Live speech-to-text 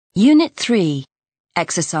Unit 3,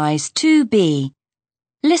 Exercise 2B.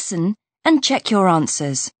 Listen and check your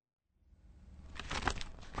answers.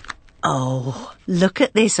 Oh, look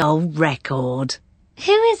at this old record.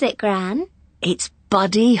 Who is it, Gran? It's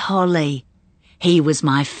Buddy Holly. He was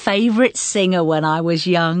my favourite singer when I was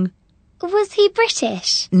young. Was he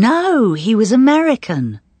British? No, he was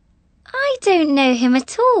American. I don't know him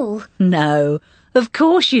at all. No, of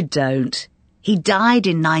course you don't. He died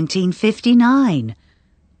in 1959.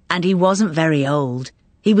 And he wasn't very old.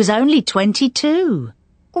 He was only 22.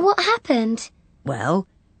 What happened? Well,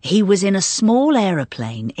 he was in a small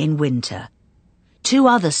aeroplane in winter. 2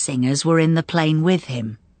 other singers were in the plane with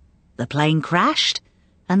him. The plane crashed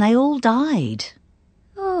and they all died.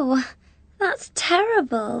 Oh, that's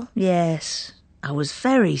terrible. Yes, I was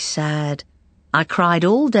very sad. I cried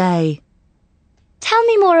all day. Tell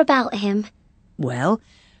me more about him. Well,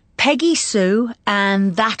 Peggy Sue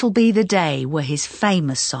and That'll Be the Day were his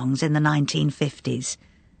famous songs in the 1950s.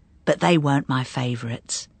 But they weren't my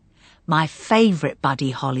favourites. My favourite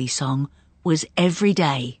Buddy Holly song was Every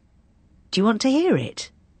Day. Do you want to hear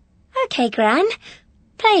it? OK, Gran.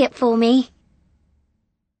 Play it for me.